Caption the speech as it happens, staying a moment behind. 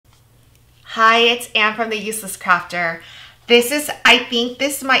Hi, it's Anne from The Useless Crafter. I think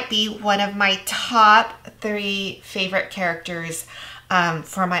this might be one of my top 3 favorite characters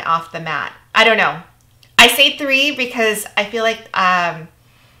for my off the mat. I don't know. I say 3 because I feel like I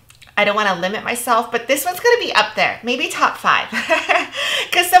don't want to limit myself, but this one's going to be up there, maybe top 5.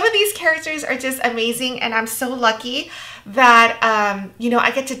 Because some of these characters are just amazing, and I'm so lucky that,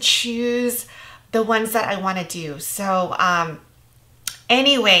 I get to choose the ones that I want to do. So,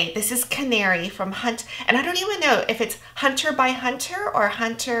 anyway, this is Canary from Hunt, and I don't even know if it's Hunter by Hunter or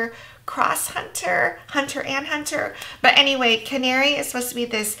Hunter cross Hunter, Hunter and Hunter. But anyway, Canary is supposed to be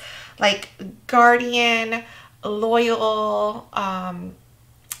this like guardian, loyal,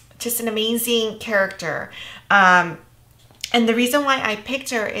 just an amazing character. And the reason why I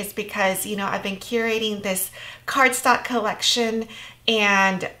picked her is because, I've been curating this cardstock collection,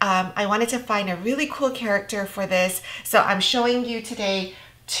 and I wanted to find a really cool character for this. So I'm showing you today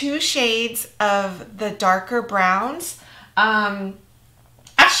 2 shades of the darker browns.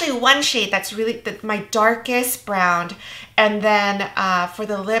 Actually, 1 shade that's really my darkest brown. And then for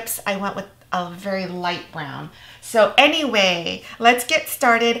the lips, I went with a very light brown. So anyway, let's get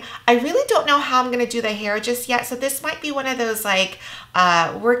started. I really don't know how I'm going to do the hair just yet. So this might be one of those like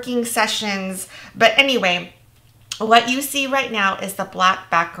working sessions. But anyway, what you see right now is the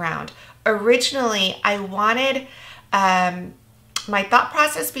black background. Originally, I wanted, my thought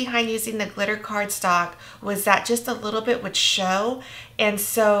process behind using the glitter cardstock was that just a little bit would show. And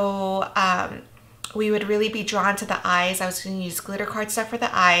so we would really be drawn to the eyes. I was going to use glitter cardstock for the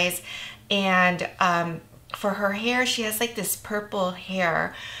eyes. And for her hair, she has like this purple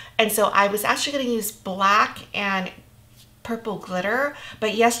hair. And so I was actually going to use black and purple glitter.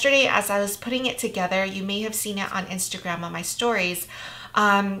 But yesterday, as I was putting it together, you may have seen it on Instagram on my stories,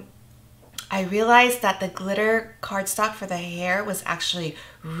 I realized that the glitter cardstock for the hair was actually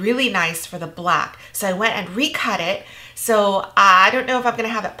really nice for the black. So I went and recut it. So I don't know if I'm going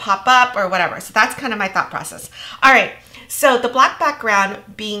to have it pop up or whatever. So that's kind of my thought process. All right. So the black background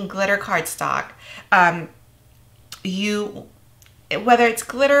being glitter cardstock, whether it's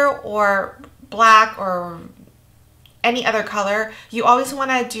glitter or black or any other color, you always want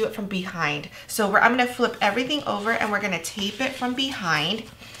to do it from behind. So I'm going to flip everything over and we're going to tape it from behind.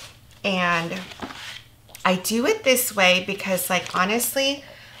 And I do it this way because, like, honestly,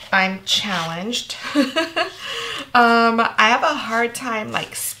 I'm challenged. I have a hard time,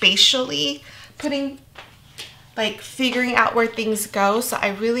 like, spatially figuring out where things go. So I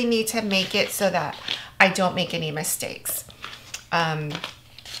really need to make it so that I don't make any mistakes.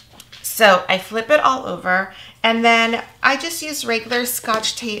 So I flip it all over, and then I just use regular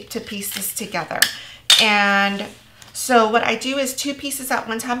Scotch tape to piece this together. And so what I do is 2 pieces at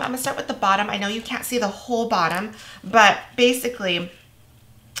one time. I'm gonna start with the bottom. I know you can't see the whole bottom, but basically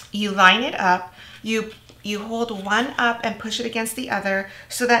you line it up, you hold one up and push it against the other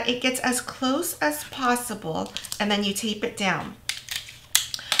so that it gets as close as possible, and then you tape it down.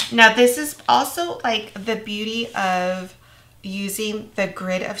 Now this is also like the beauty of using the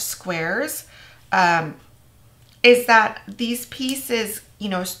grid of squares, is that these pieces,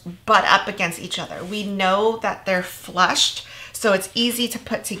 butt up against each other. We know that they're flushed, so it's easy to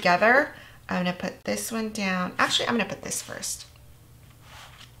put together. I'm gonna put this one down. Actually, I'm gonna put this first.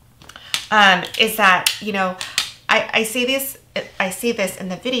 Is that, I say this in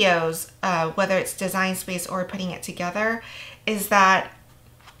the videos, whether it's Design Space or putting it together, is that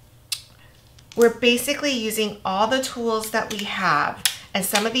we're basically using all the tools that we have. And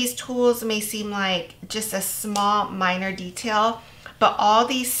some of these tools may seem like just a small minor detail, but all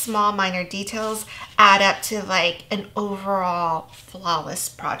these small minor details add up to like an overall flawless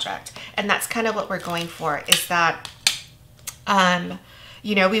project. And that's kind of what we're going for, is that,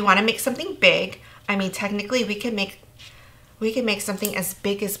 we want to make something big. I mean, technically we can make something as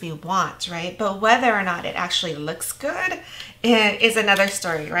big as we want, right? But whether or not it actually looks good is another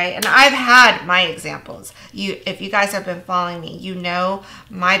story, right? And I've had my examples. If you guys have been following me,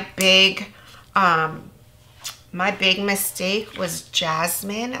 my big mistake was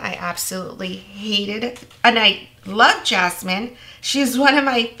Jasmine. I absolutely hated it. And I love Jasmine. She's one of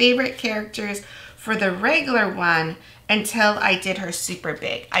my favorite characters for the regular one until I did her super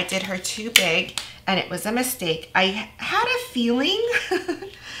big. I did her too big, and it was a mistake. I had a feeling,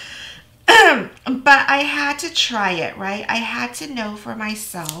 but I had to try it, right? I had to know for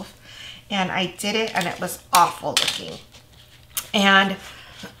myself, and I did it, and it was awful looking. And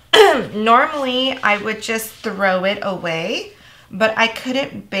normally I would just throw it away, but I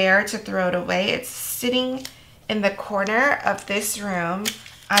couldn't bear to throw it away. It's sitting in the corner of this room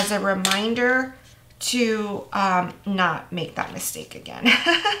as a reminder to not make that mistake again.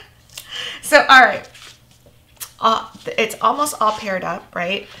 So, all right. It's almost all paired up,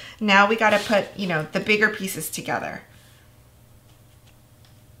 right? Now we got to put, you know, the bigger pieces together.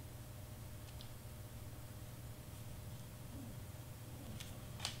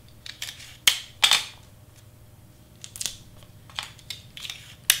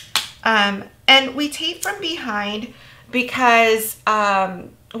 And we tape from behind because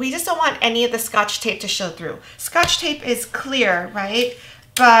we just don't want any of the Scotch tape to show through. Scotch tape is clear, right?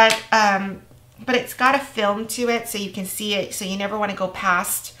 But it's got a film to it so you can see it, so you never want to go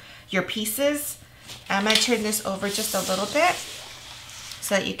past your pieces. I'm going to turn this over just a little bit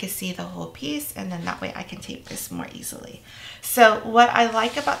so that you can see the whole piece, and then that way I can tape this more easily. So what I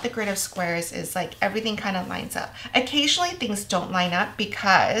like about the grid of squares is like everything kind of lines up. Occasionally things don't line up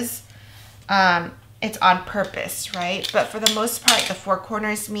because it's on purpose, right? But for the most part, the four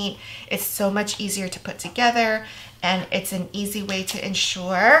corners meet. It's so much easier to put together, and it's an easy way to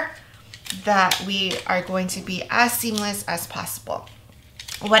ensure that we are going to be as seamless as possible.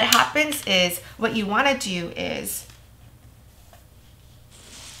 What happens is, what you want to do is,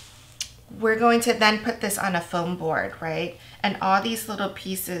 we're going to then put this on a foam board, right? And all these little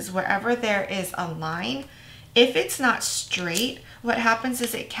pieces, wherever there is a line, if it's not straight, what happens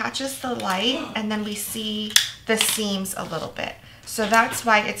is it catches the light and then we see the seams a little bit. So that's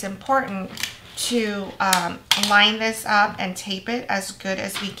why it's important to line this up and tape it as good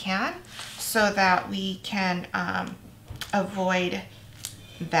as we can so that we can avoid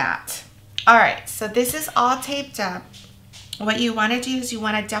that. All right, so this is all taped up. What you want to do is you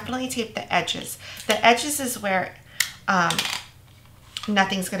want to definitely tape the edges. The edges is where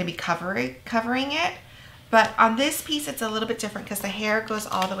nothing's going to be covering it. But on this piece, it's a little bit different because the hair goes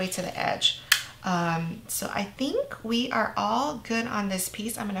all the way to the edge. So I think we are all good on this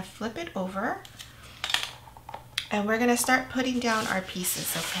piece. I'm going to flip it over and we're going to start putting down our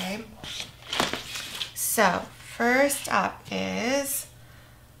pieces, okay? So first up is,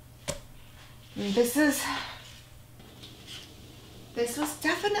 this was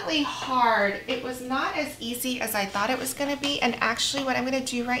definitely hard. It was not as easy as I thought it was going to be. And actually what I'm going to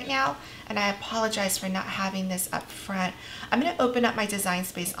do right now, and I apologize for not having this up front, I'm going to open up my design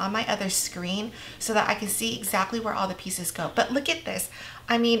space on my other screen so that I can see exactly where all the pieces go. But look at this.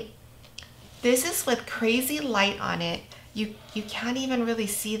 I mean, this is with crazy light on it. You can't even really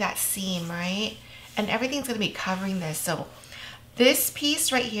see that seam, right? And everything's going to be covering this. So this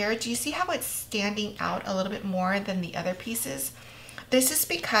piece right here, do you see how it's standing out a little bit more than the other pieces? This is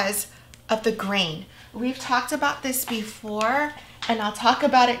because of the grain. We've talked about this before, and I'll talk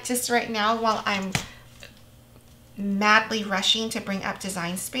about it just right now while I'm madly rushing to bring up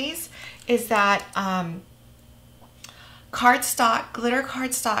Design Space, is that cardstock, glitter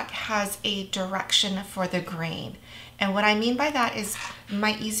cardstock has a direction for the grain. And what I mean by that is,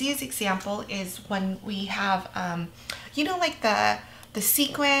 my easiest example is when we have, you know, like the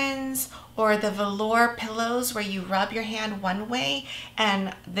sequins or the velour pillows where you rub your hand one way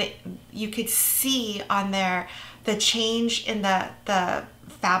and you could see on there the change in the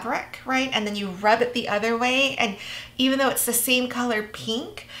fabric, right? And then you rub it the other way, and even though it's the same color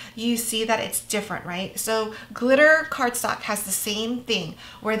pink, you see that it's different, right? So glitter cardstock has the same thing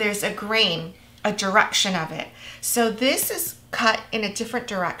where there's a grain, a direction of it. So this is cut in a different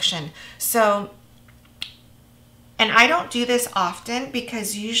direction. So, and I don't do this often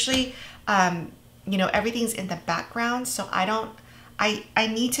because usually, you know, everything's in the background. So I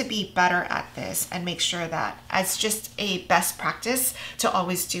need to be better at this and make sure that, as just a best practice to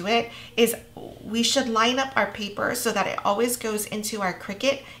always do it, is we should line up our paper so that it always goes into our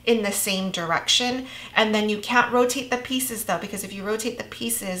Cricut in the same direction. And then you can't rotate the pieces though, because if you rotate the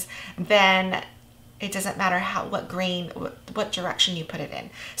pieces, then it doesn't matter what grain, what direction you put it in.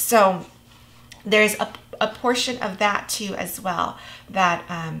 So there's a portion of that too as well that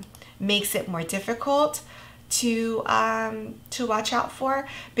makes it more difficult to watch out for,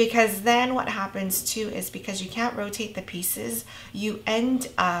 because then what happens too is, because you can't rotate the pieces, you end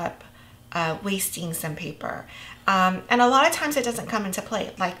up wasting some paper. And a lot of times it doesn't come into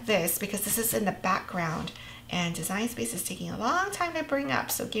play like this because this is in the background and Design Space is taking a long time to bring up,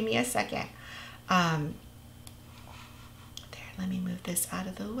 so give me a second. There, let me move this out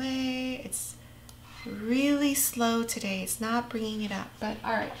of the way. It's really slow today. It's not bringing it up, but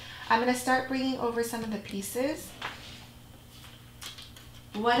all right. I'm going to start bringing over some of the pieces.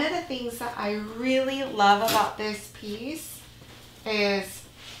 One of the things that I really love about this piece is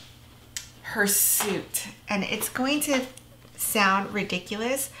her suit, and it's going to sound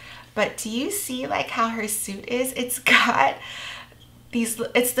ridiculous, but do you see like how her suit is? It's got these,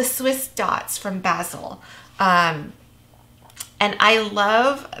 it's the Swiss dots from Basil. And I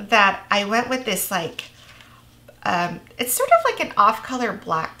love that I went with this like, it's sort of like an off-color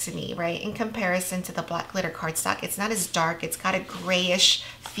black to me, right? In comparison to the black glitter cardstock. It's not as dark. It's got a grayish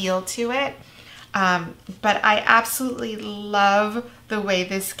feel to it. But I absolutely love the way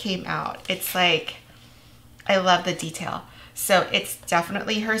this came out. It's like, I love the detail. So it's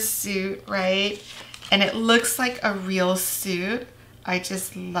definitely her suit, right? And it looks like a real suit. I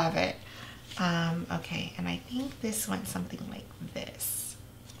just love it. Okay, and I think this went something like this.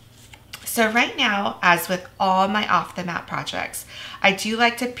 So right now, as with all my off the mat projects, I do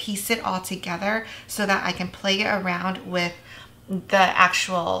like to piece it all together so that I can play around with the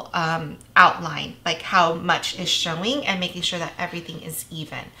actual outline, like how much is showing and making sure that everything is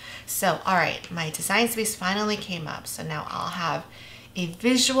even. So, all right, my design space finally came up. So now I'll have a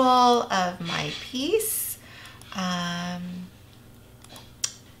visual of my piece.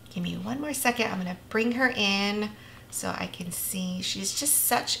 Give me one more second. I'm gonna bring her in so I can see. She's just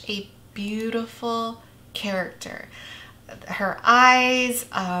such a beautiful character. Her eyes,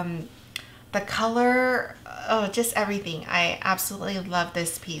 the color, oh, just everything. I absolutely love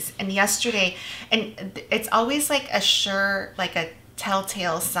this piece. And yesterday, and it's always like a sure, like a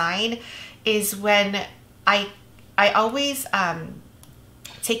telltale sign, is when I always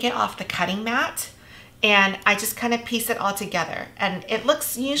take it off the cutting mat and I just kind of piece it all together. And it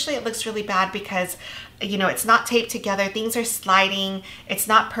looks, usually it looks really bad because, you know, it's not taped together, things are sliding, it's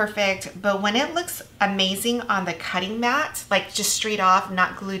not perfect. But when it looks amazing on the cutting mat, like just straight off,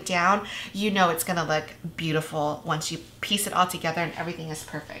 not glued down, you know it's gonna look beautiful once you piece it all together and everything is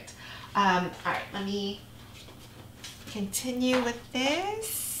perfect. All right, let me continue with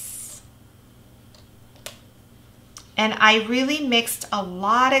this. And I really mixed a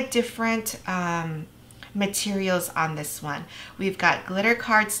lot of different materials on this one. We've got glitter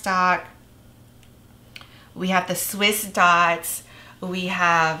cardstock, we have the Swiss dots, we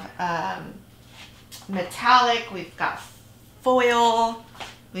have metallic, we've got foil,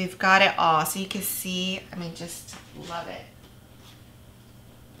 we've got it all. So you can see, I mean, just love it.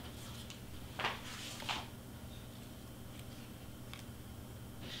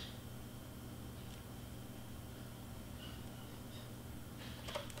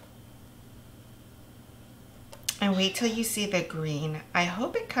 And wait till you see the green. I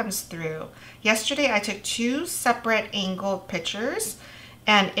hope it comes through. Yesterday I took 2 separate angled pictures,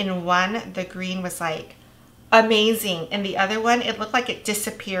 and in one the green was like amazing. In the other one it looked like it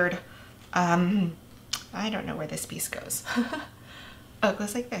disappeared. I don't know where this piece goes. Oh, it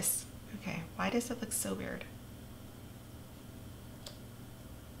goes like this. Okay, why does it look so weird?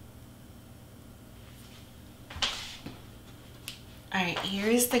 All right,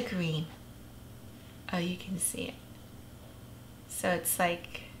 here's the green. Oh, you can see it. So it's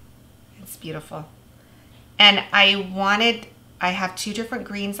like, it's beautiful. And I have 2 different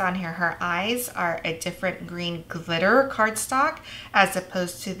greens on here. Her eyes are a different green glitter cardstock as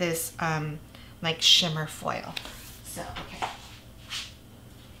opposed to this like shimmer foil. So, okay.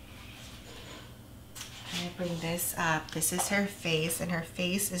 I'm gonna bring this up. This is her face, and her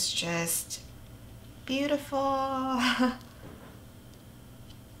face is just beautiful.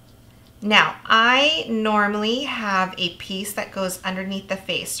 Now, I normally have a piece that goes underneath the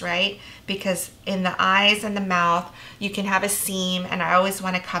face, right? Because in the eyes and the mouth, you can have a seam, and I always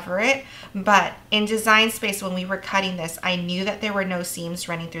want to cover it. But in Design Space, when we were cutting this, I knew that there were no seams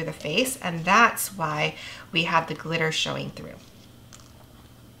running through the face, and that's why we have the glitter showing through.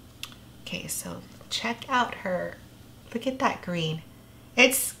 Okay, so check out her. Look at that green.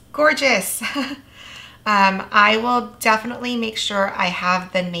 It's gorgeous. I will definitely make sure I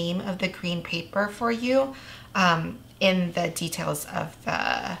have the name of the green paper for you in the details of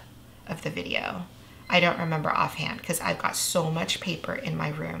the video. I don't remember offhand because I've got so much paper in my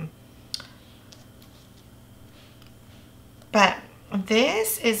room. But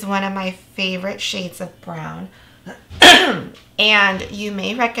this is one of my favorite shades of brown. And you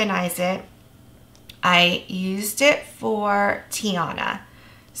may recognize it. I used it for Tiana.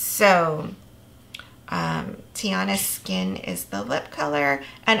 So Tiana's skin is the lip color,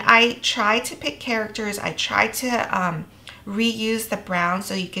 and I try to pick characters. I try to reuse the brown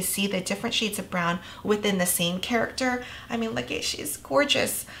so you can see the different shades of brown within the same character. I mean, look at, she's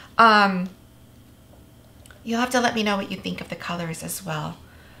gorgeous. You'll have to let me know what you think of the colors as well.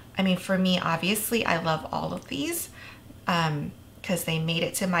 I mean, for me, obviously, I love all of these because they made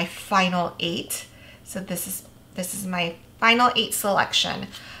it to my final 8. So this is my final 8 selection.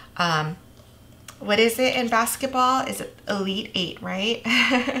 What is it in basketball? Is it Elite 8, right?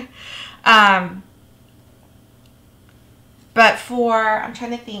 But I'm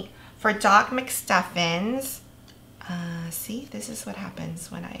trying to think, for Doc McStuffins, See, this is what happens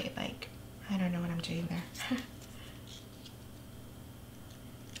when I don't know what I'm doing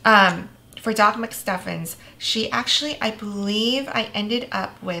there. For Doc McStuffins, she actually, I believe I ended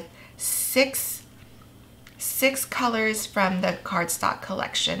up with six colors from the cardstock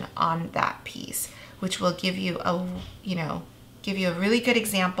collection on that piece, which will give you a, give you a really good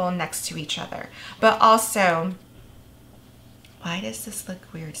example next to each other. But also, why does this look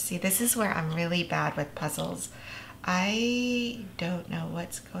weird? See, this is where I'm really bad with puzzles. I don't know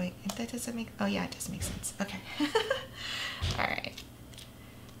what's going, that doesn't make, oh yeah, it does make sense. Okay. All right.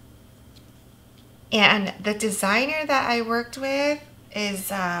 And the designer that I worked with is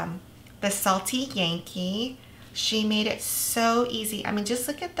the Salty Yankee. She made it so easy. I mean, just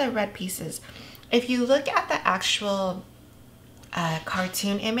look at the red pieces. If you look at the actual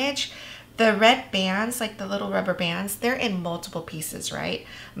cartoon image, the red bands, like the little rubber bands, they're in multiple pieces, right?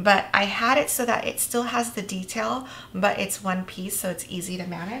 But I had it so that it still has the detail, but it's one piece, so it's easy to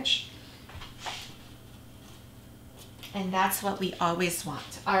manage. And that's what we always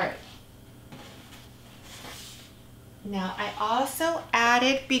want. All right. Now I also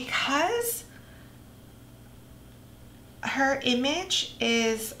added, because her image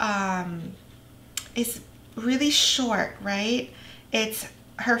is really short, right? It's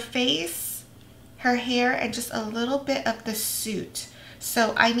her face, her hair, and just a little bit of the suit.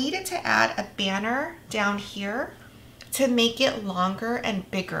 So I needed to add a banner down here to make it longer and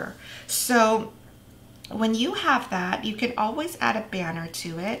bigger. So when you have that, you can always add a banner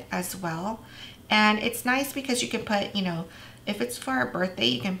to it as well. And it's nice because you can put, if it's for a birthday,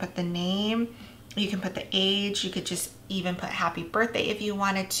 you can put the name, you can put the age, you could just even put happy birthday if you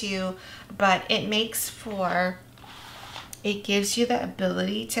wanted to, but it makes for, it gives you the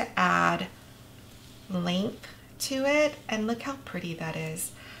ability to add length to it. And look how pretty that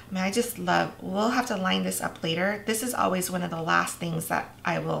is. I mean, I just love, we'll have to line this up later. This is always one of the last things that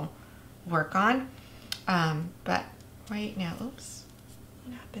I will work on. But right now, oops,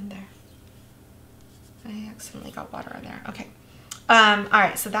 what happened there? I accidentally got water on there. Okay. All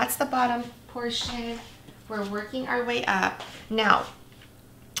right, so that's the bottom portion. We're working our way up. Now,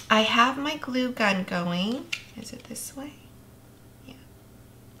 I have my glue gun going. Is it this way? Yeah.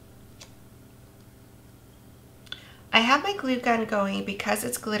 I have my glue gun going because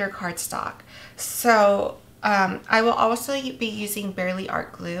it's glitter cardstock. So I will also be using Barely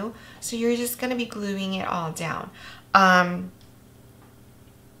Art glue. So you're just going to be gluing it all down.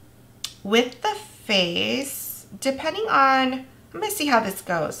 With the face, depending on, I'm going to see how this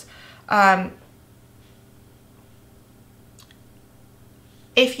goes.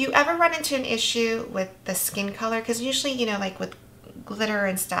 If you ever run into an issue with the skin color, because usually, like with glitter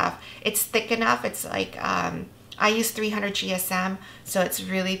and stuff, it's thick enough. It's like, I use 300 GSM, so it's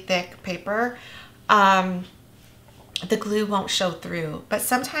really thick paper. The glue won't show through. But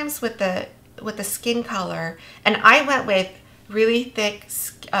sometimes with the skin color, and I went with really thick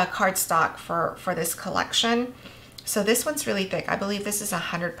cardstock for this collection. So this one's really thick. I believe this is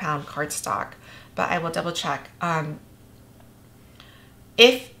 100-pound cardstock, but I will double check.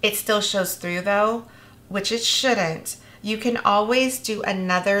 If it still shows through though, which it shouldn't, you can always do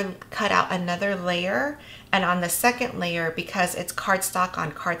cut out another layer. And on the second layer, because it's cardstock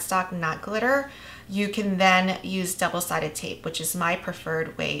on cardstock, not glitter, you can then use double-sided tape, which is my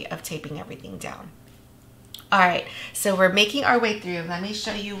preferred way of taping everything down. All right, so we're making our way through. Let me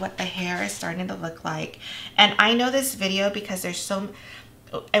show you what the hair is starting to look like. And I know this video because there's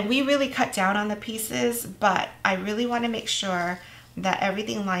and we really cut down on the pieces, but I really want to make sure that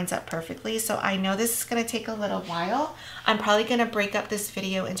everything lines up perfectly. So I know this is going to take a little while. I'm probably going to break up this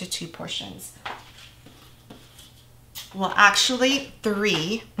video into 2 portions. Well, actually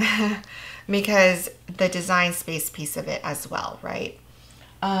 3, because the design space piece of it as well, right?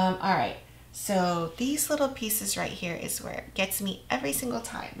 All right. So these little pieces right here is where it gets me every single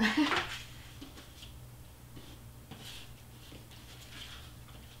time.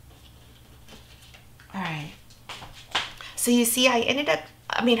 All right. So you see, I ended up,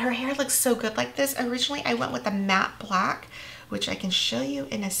 I mean, her hair looks so good like this. Originally, I went with a matte black, which I can show you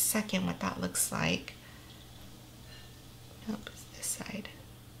in a second what that looks like. Nope, it's this side.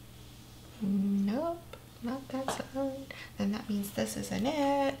 Nope. Not that side. Then that means this isn't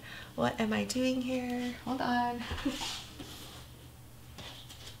it. What am I doing here? Hold on.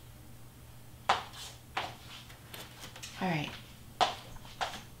 All right.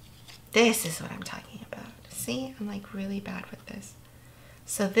 This is what I'm talking about. See, I'm like really bad with this.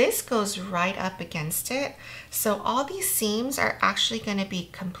 So this goes right up against it. So all these seams are actually going to be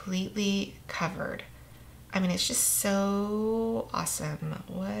completely covered. I mean, it's just so awesome.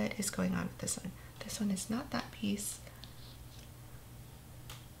 What is going on with this one? this one is not that piece.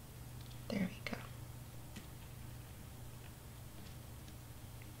 There we go.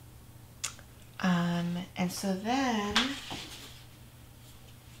 And so then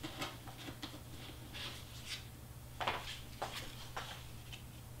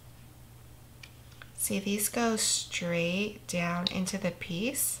see, these go straight down into the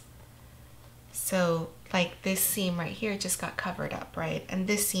piece. So like this seam right here just got covered up, right? And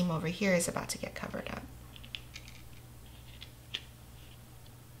this seam over here is about to get covered up.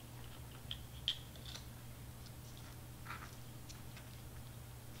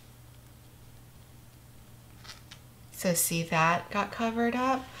 So see, that got covered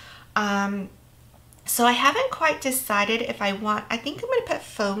up. So I haven't quite decided if I want, I think I'm going to put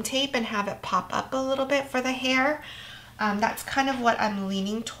foam tape and have it pop up a little bit for the hair. That's kind of what I'm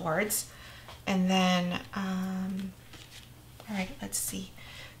leaning towards. And then, all right, let's see.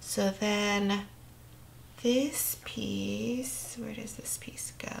 So then this piece, where does this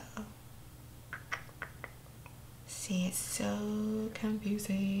piece go? See, it's so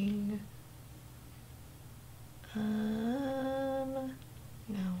confusing. No,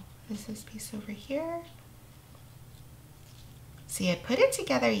 is this piece over here? See, I put it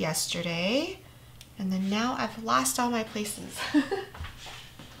together yesterday, and then now I've lost all my places.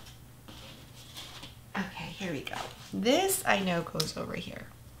 Okay, here we go. This I know goes over here.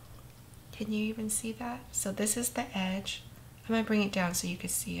 Can you even see that? So this is the edge. I'm gonna bring it down so you can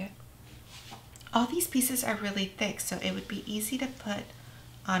see it. All these pieces are really thick, so it would be easy to put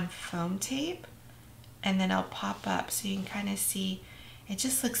on foam tape, and then I'll pop up so you can kind of see. It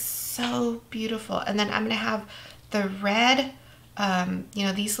just looks so beautiful. And then I'm gonna have the red, you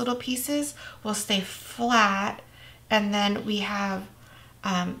know, these little pieces will stay flat, and then we have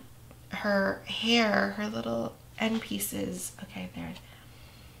her hair, her little end pieces. Okay, there.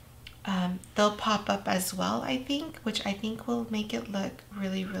 They'll pop up as well, I think, which I think will make it look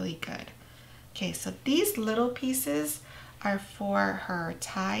really, really good. Okay, so these little pieces are for her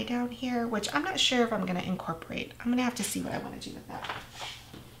tie down here, which I'm not sure if I'm gonna incorporate. I'm gonna have to see what I wanna do with that.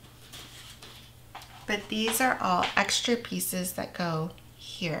 But these are all extra pieces that go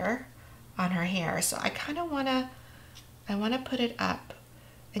here on her hair. So I kinda wanna put it up.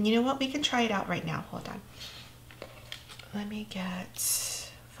 And you know what, we can try it out right now, hold on. Let me get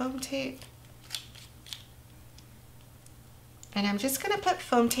foam tape. And I'm just gonna put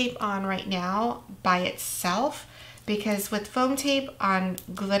foam tape on right now by itself, because with foam tape on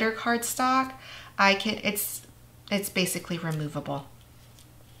glitter cardstock, it's basically removable.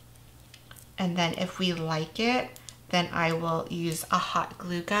 And then if we like it, then I will use a hot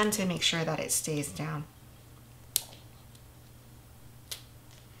glue gun to make sure that it stays down.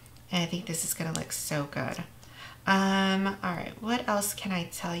 And I think this is gonna look so good. All right, what else can I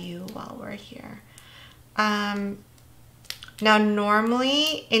tell you while we're here? Now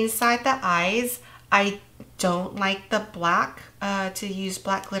normally inside the eyes, I don't like the black, to use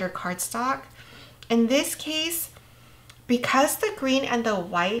black glitter cardstock. In this case, because the green and the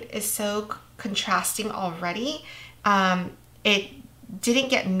white is so contrasting already, it didn't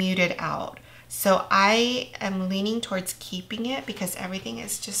get muted out. So I am leaning towards keeping it because everything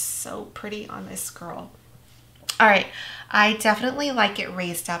is just so pretty on this girl. All right, I definitely like it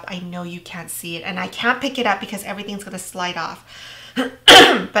raised up. I know you can't see it, and I can't pick it up because everything's gonna slide off.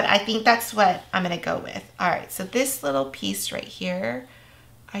 But I think that's what I'm gonna go with. All right, so this little piece right here,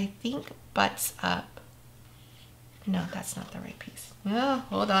 I think butts up. No, that's not the right piece. Oh,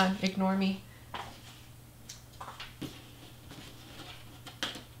 hold on, ignore me.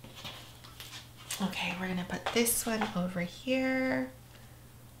 Okay, we're gonna put this one over here.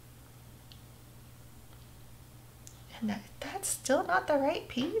 And that's still not the right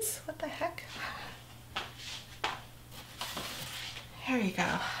piece? What the heck? Here you go.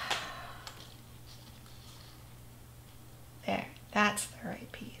 There, that's the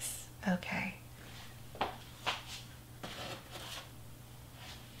right piece. Okay.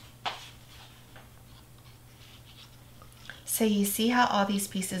 So you see how all these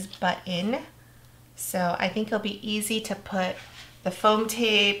pieces butt in? So I think it'll be easy to put the foam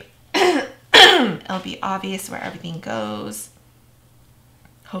tape. It'll be obvious where everything goes.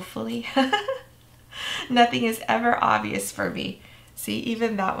 Hopefully. Nothing is ever obvious for me. See,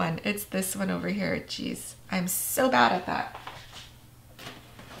 even that one, it's this one over here. Jeez, I'm so bad at that.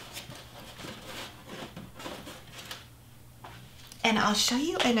 And I'll show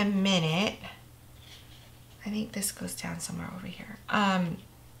you in a minute. I think this goes down somewhere over here. I'm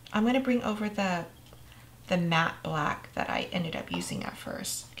gonna bring over the matte black that I ended up using at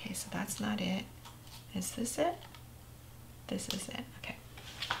first. Okay, so that's not it. Is this it? This is it, okay.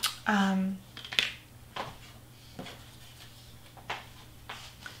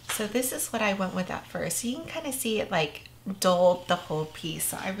 So this is what I went with at first. So you can kind of see it like dulled the whole piece.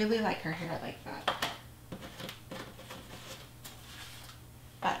 So I really like her hair like that.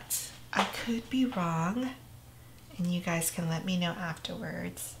 But I could be wrong, and you guys can let me know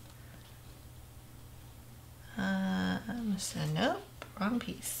afterwards. So nope, wrong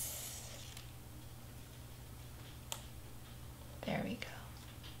piece. There we go.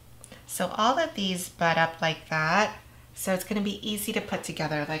 So all of these butt up like that. So it's going to be easy to put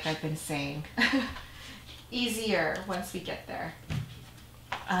together, like I've been saying. Easier once we get there.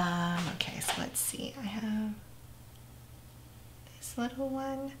 Okay, so let's see. I have this little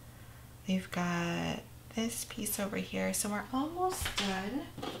one. We've got this piece over here. So we're almost done.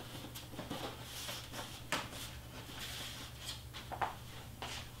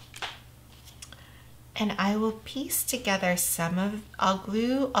 And I will piece together some of,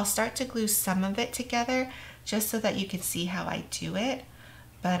 I'll start to glue some of it together just so that you can see how I do it.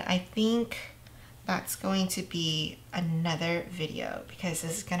 But I think that's going to be another video because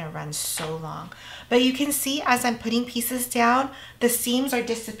this is going to run so long. But you can see as I'm putting pieces down, the seams are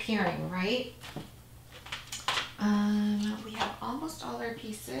disappearing, right? We have almost all our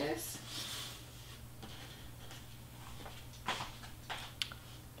pieces.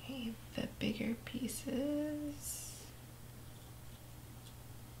 Okay, the bigger pieces.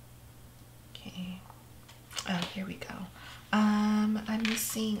 Okay. Oh, here we go. I'm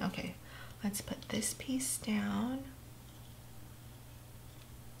missing, okay, let's put this piece down.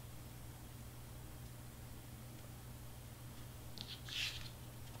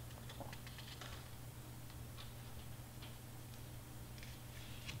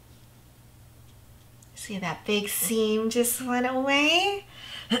 See, that big seam just went away.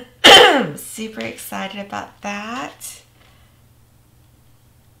 Super excited about that.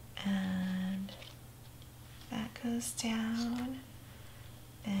 And that goes down.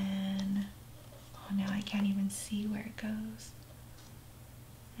 Then, oh, now I can't even see where it goes.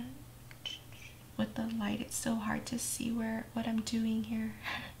 With the light, it's so hard to see what I'm doing here.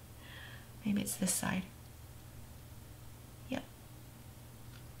 Maybe it's this side. Yep.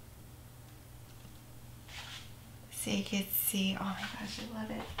 So you can see, oh my gosh, I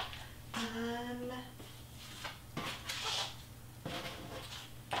love it.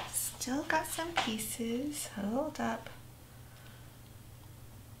 Still got some pieces. Hold up.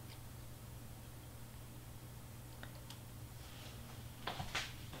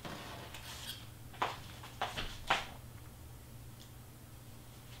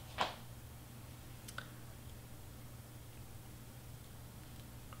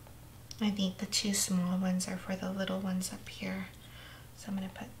 I think the two small ones are for the little ones up here. So I'm going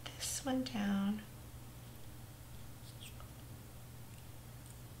to put this one down.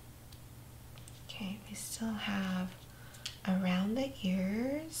 Okay, we still have around the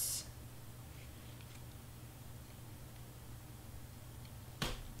ears.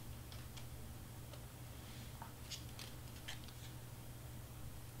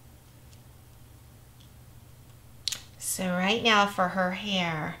 So right now for her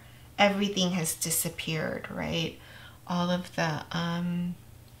hair, everything has disappeared, right? All of the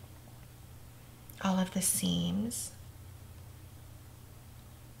seams.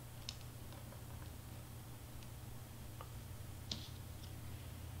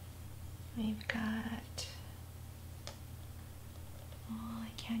 We've got, oh, I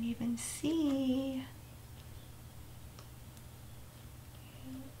can't even see.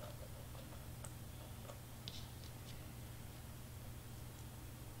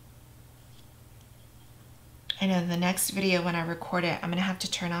 I know the next video when I record it, I'm gonna have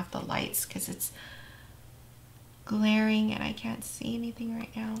to turn off the lights because it's glaring and I can't see anything right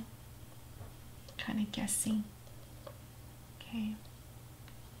now. Kind of guessing. Okay.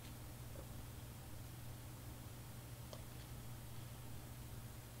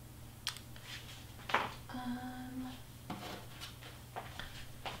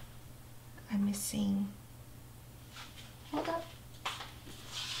 I'm missing. Hold up.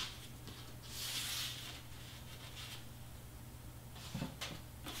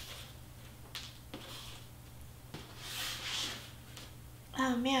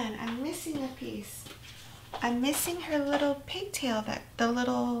 Oh man, I'm missing a piece. I'm missing her little pigtail, the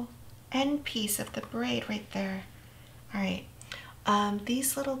little end piece of the braid right there. All right,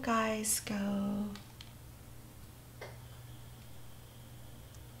 these little guys go.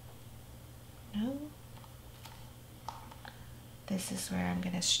 No. This is where I'm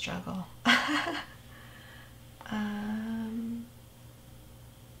gonna struggle.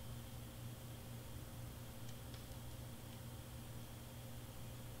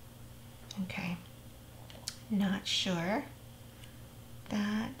 Okay, not sure.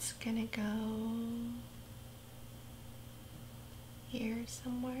 that's gonna go here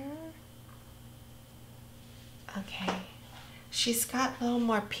somewhere. Okay, she's got a little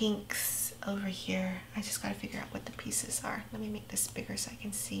more pinks over here. I just gotta figure out what the pieces are. Let me make this bigger so I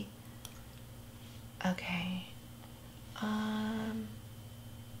can see. Okay.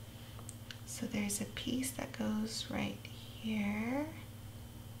 So there's a piece that goes right here.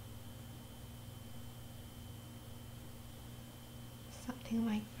 Something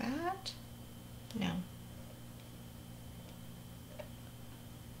like that. No.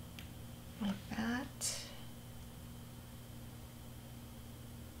 Like that.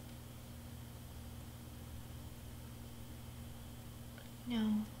 No,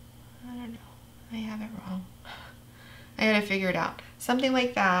 I don't know. I have it wrong. I gotta figure it out. Something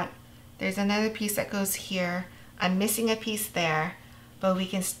like that. There's another piece that goes here. I'm missing a piece there, but we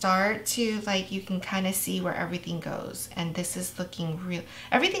can start to, like, you can kind of see where everything goes. And this is looking real,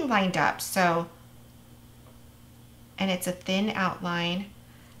 everything lined up. So, and it's a thin outline.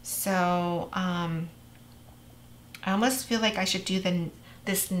 So, I almost feel like I should do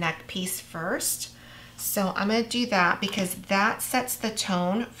this neck piece first. So I'm gonna do that because that sets the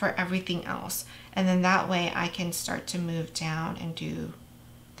tone for everything else. And then that way I can start to move down and do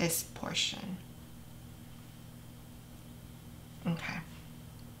this portion. Okay.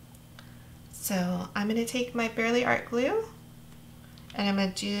 So I'm gonna take my Barely Art glue and I'm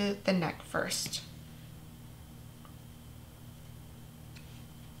gonna do the neck first.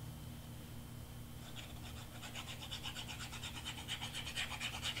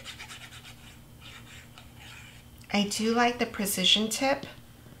 I do like the precision tip.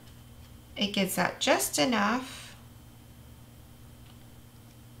 It gives that just enough.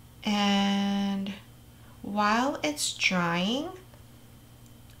 And while it's drying,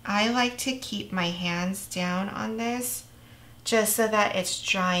 I like to keep my hands down on this just so that it's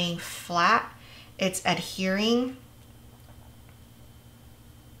drying flat, it's adhering.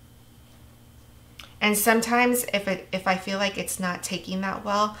 And sometimes if I feel like it's not taking that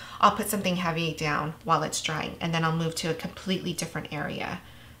well, I'll put something heavy down while it's drying and then I'll move to a completely different area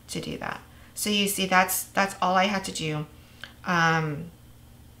to do that. So you see that's all I had to do.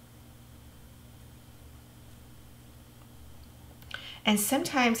 And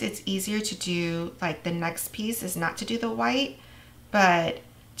sometimes it's easier to do, like the next piece is not to do the white, but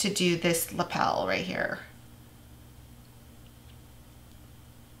to do this lapel right here.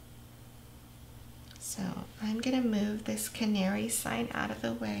 So I'm gonna move this canary sign out of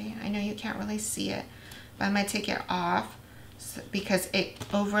the way. I know you can't really see it, but I'm gonna take it off because it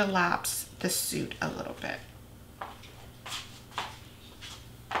overlaps the suit a little bit.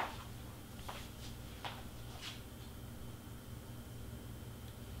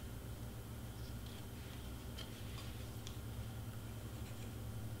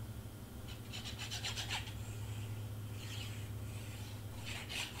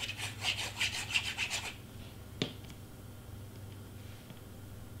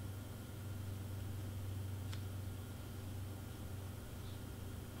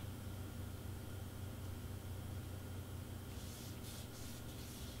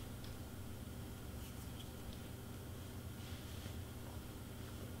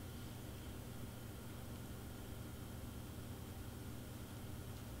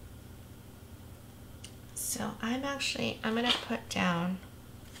 So I'm gonna put down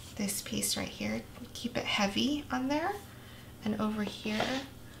this piece right here, keep it heavy on there, and over here,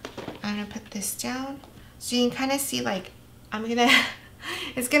 I'm gonna put this down. So you can kind of see, like,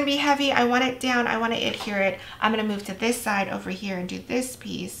 it's gonna be heavy, I want it down, I want to adhere it. I'm gonna move to this side over here and do this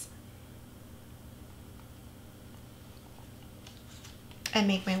piece. And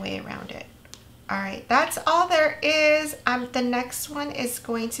make my way around it. All right, that's all there is. The next one is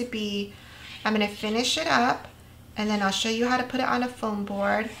going to be, I'm gonna finish it up and then I'll show you how to put it on a foam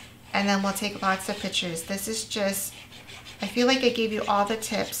board and then we'll take lots of pictures. This is just, I feel like I gave you all the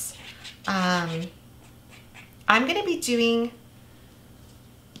tips. I'm gonna be doing,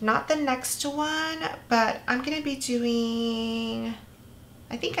 not the next one, but I'm gonna be doing,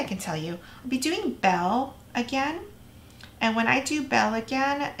 I think I can tell you, I'll be doing Belle again. And when I do Belle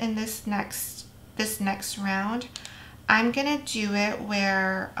again in this next round, I'm gonna do it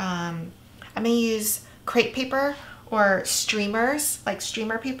where, I'm gonna use crepe paper or streamers, like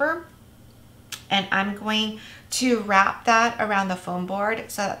streamer paper. And I'm going to wrap that around the foam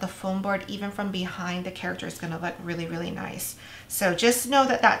board so that the foam board, even from behind the character, is gonna look really, really nice. So just know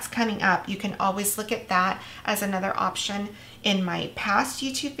that that's coming up. You can always look at that as another option in my past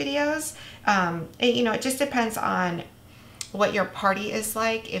YouTube videos. It just depends on what your party is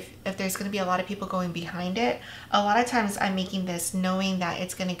like, if there's going to be a lot of people going behind it. A lot of times I'm making this knowing that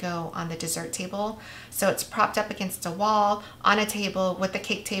it's going to go on the dessert table, so it's propped up against a wall on a table with the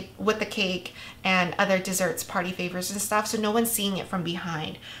cake and other desserts, party favors and stuff, so no one's seeing it from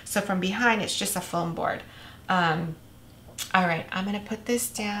behind. So from behind it's just a foam board. All right, I'm going to put this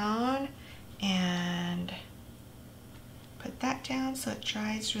down and put that down so it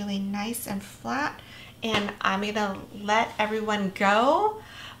dries really nice and flat. And I'm gonna let everyone go.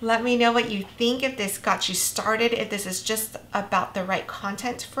 Let me know what you think, if this got you started, if this is just about the right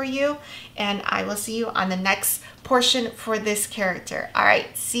content for you. And I will see you on the next portion for this character. All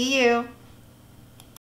right, see you.